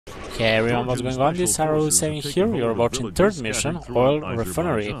Hey everyone, what's going on? This is Arrow7 here, you're watching third mission, Oil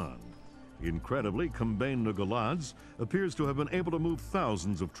Refinery. Incredibly, Combane Nugalads appears to have been able to move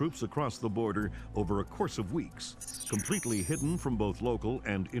thousands of troops across the border over a course of weeks, completely hidden from both local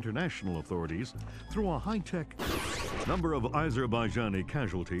and international authorities through a high-tech. Number of Azerbaijani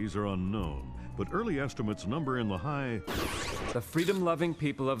casualties are unknown, but early estimates number in the high. The freedom-loving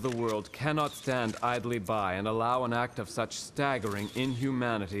people of the world cannot stand idly by and allow an act of such staggering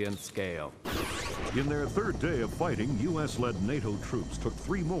inhumanity and scale. In their third day of fighting, U.S.-led NATO troops took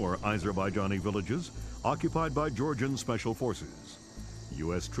 3 more Azerbaijani villages occupied by Georgian special forces.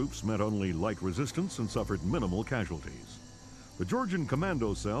 U.S. troops met only light resistance and suffered minimal casualties. The Georgian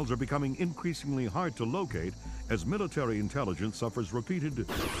commando cells are becoming increasingly hard to locate as military intelligence suffers repeated.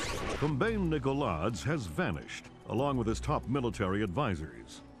 Combane Nugalads has vanished, along with his top military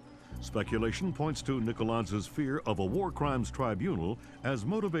advisors. Speculation points to Nugalads' fear of a war crimes tribunal as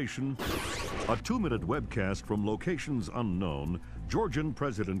motivation. A 2-minute webcast from locations unknown, Georgian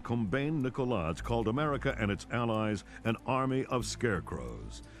President Combane Nugalads called America and its allies an army of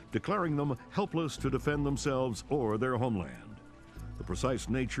scarecrows, declaring them helpless to defend themselves or their homeland. The precise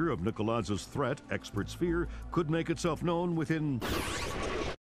nature of Nugalads' threat, experts fear, could make itself known within...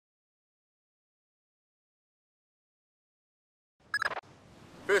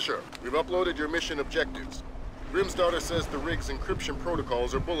 Fisher, we've uploaded your mission objectives. Grimsdaughter says the rig's encryption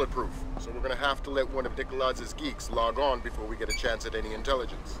protocols are bulletproof, so we're gonna have to let one of Nugalads' geeks log on before we get a chance at any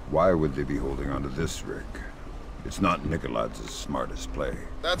intelligence. Why would they be holding onto this rig? It's not Nugalads' smartest play.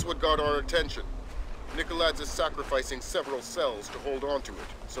 That's what got our attention. Nugalads is sacrificing several cells to hold on to it,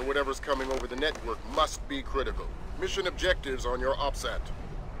 so whatever's coming over the network must be critical. Mission objectives on your OPSAT.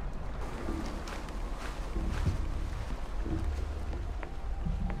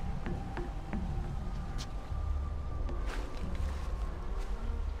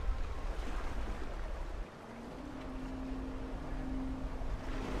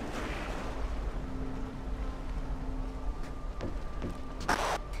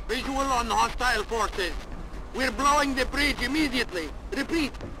 Visual on hostile forces. We're blowing the bridge immediately.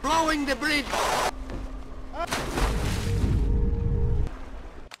 Repeat, blowing the bridge.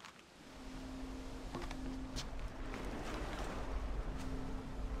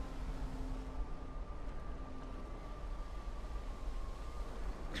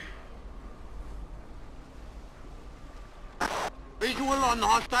 Visual on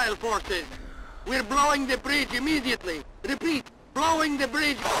hostile forces. We're blowing the bridge immediately. Repeat, blowing the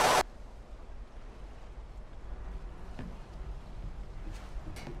bridge.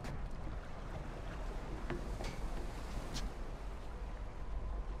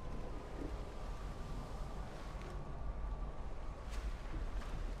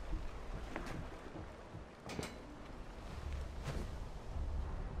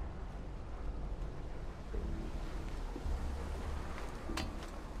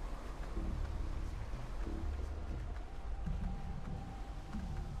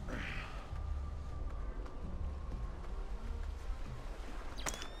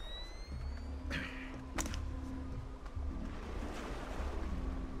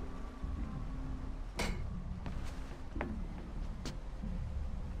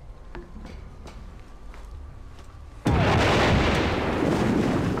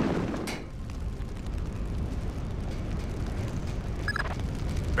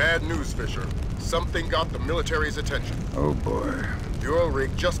 Bad news, Fisher. Something got the military's attention. Oh boy. The oil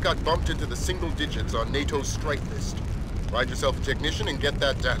rig just got bumped into the single digits on NATO's strike list. Find yourself a technician and get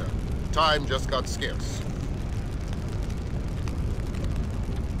that data. Time just got scarce.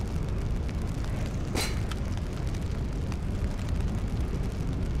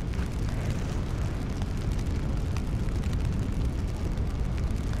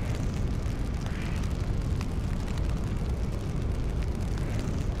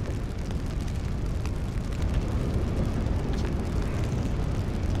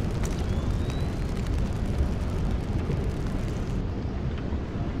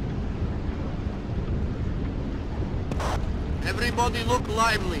 Everybody look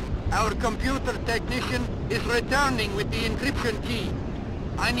lively. Our computer technician is returning with the encryption key.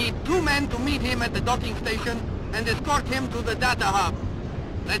 I need 2 men to meet him at the docking station and escort him to the data hub.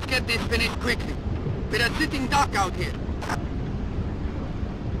 Let's get this finished quickly. We're a sitting duck out here.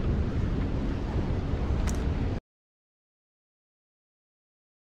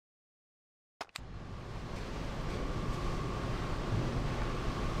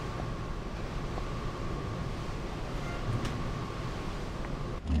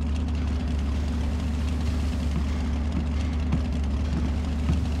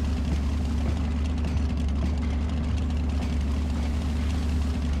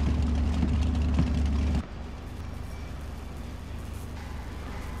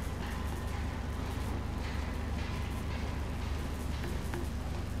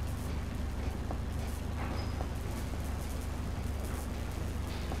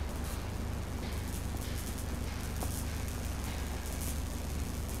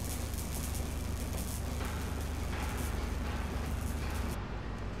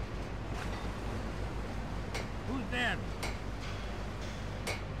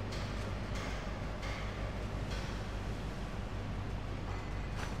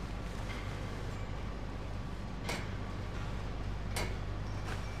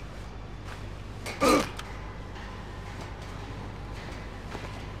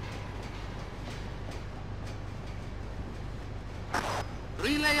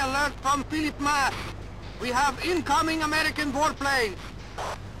 relay alert from Philip Mass. We have incoming American warplanes.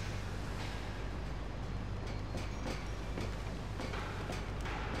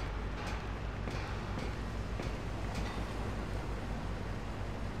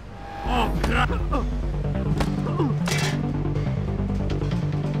 Oh, crap!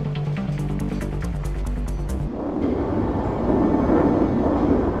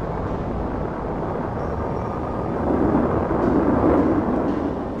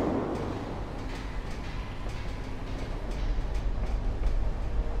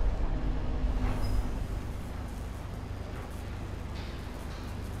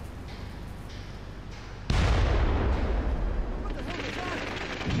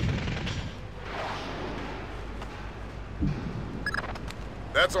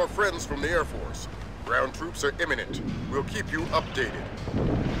 That's our friends from the Air Force. Ground troops are imminent. We'll keep you updated.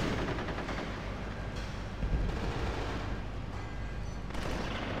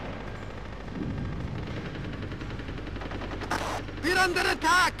 We're under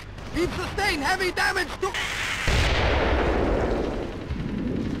attack! We've sustained heavy damage to...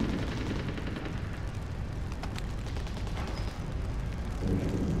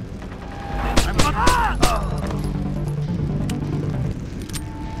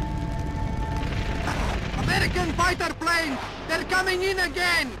 American fighter planes! They're coming in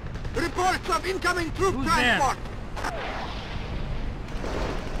again! Reports of incoming troop transport!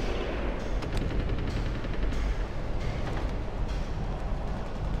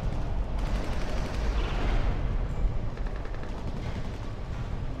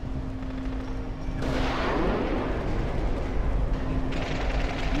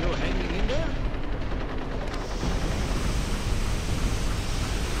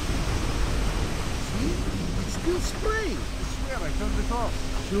 Spraying! I swear I turned it off.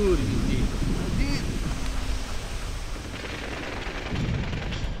 Sure you did. I did.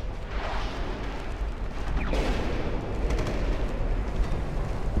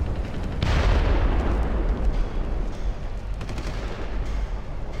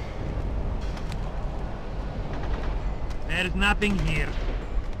 There's nothing here.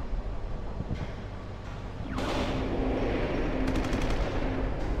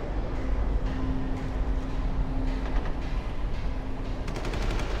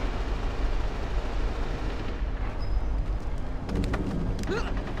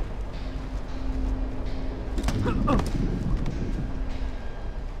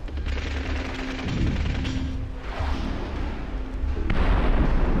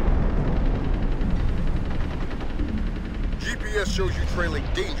 GPS shows you trailing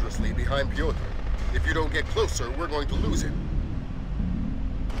dangerously behind Piotr. If you don't get closer, we're going to lose him.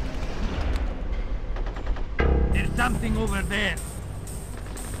 There's something over there.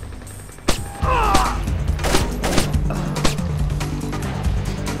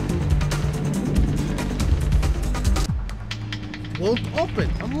 Won't open.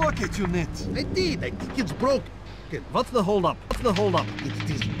 I'm lucky at you, Net. I did. I think it's broken. What's the holdup? What's the holdup? It's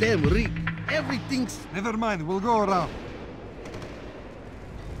this damn rig. Everything's... Never mind, we'll go around.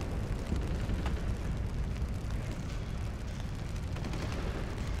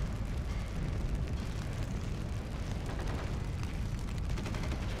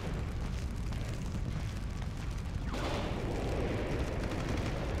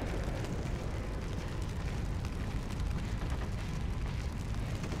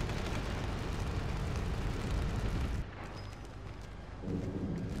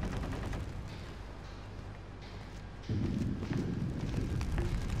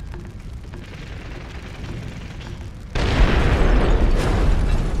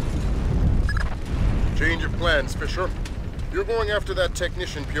 Change of plans, Fisher. You're going after that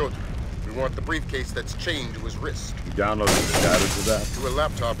technician, Piotr. We want the briefcase that's chained to his wrist. You downloaded the data to that? To a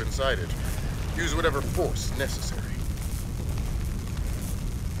laptop inside it. Use whatever force necessary.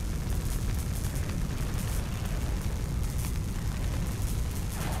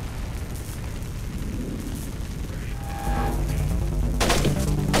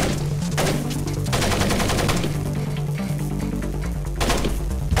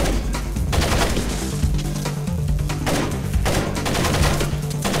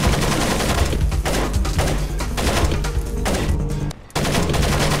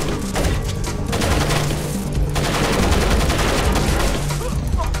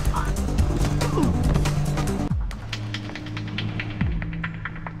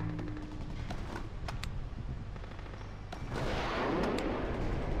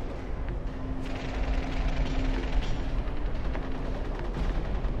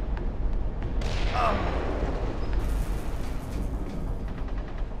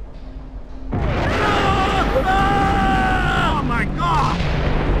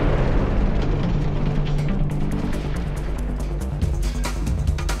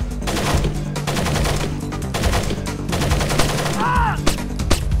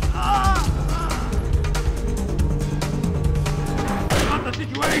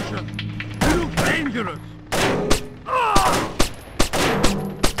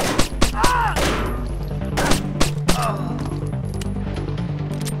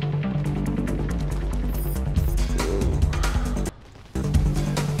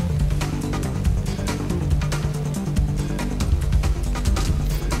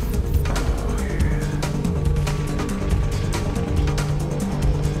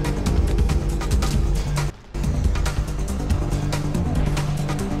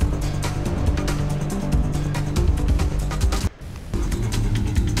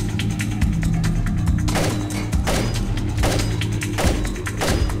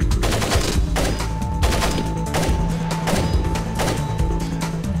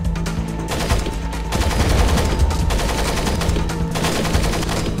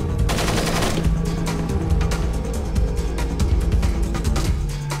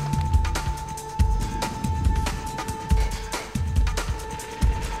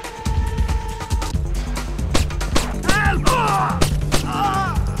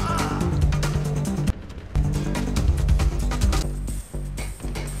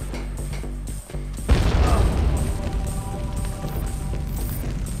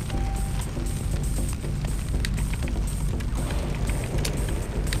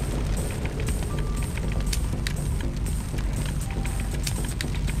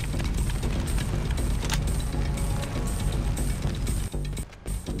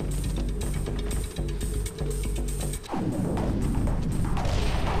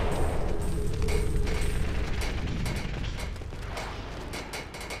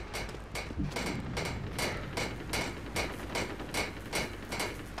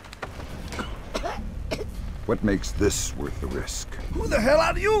 What makes this worth the risk? Who the hell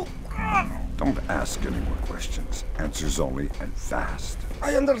are you? Don't ask any more questions. Answers only, and fast.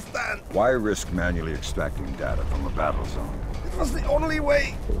 I understand. Why risk manually extracting data from a battle zone? It was the only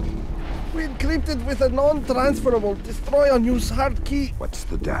way. We encrypted with a non-transferable destroy on use hard key. What's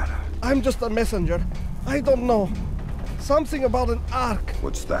the data? I'm just a messenger. I don't know. Something about an ark.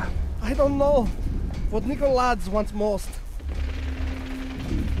 What's that? I don't know. What Nicolads wants most.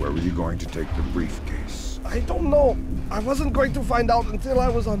 Where were you going to take the briefcase? I don't know. I wasn't going to find out until I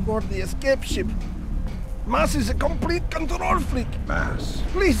was on board the escape ship. Mass is a complete control freak. Mass?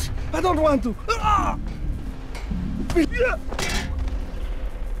 Please, I don't want to.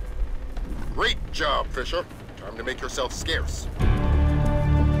 Great job, Fisher. Time to make yourself scarce.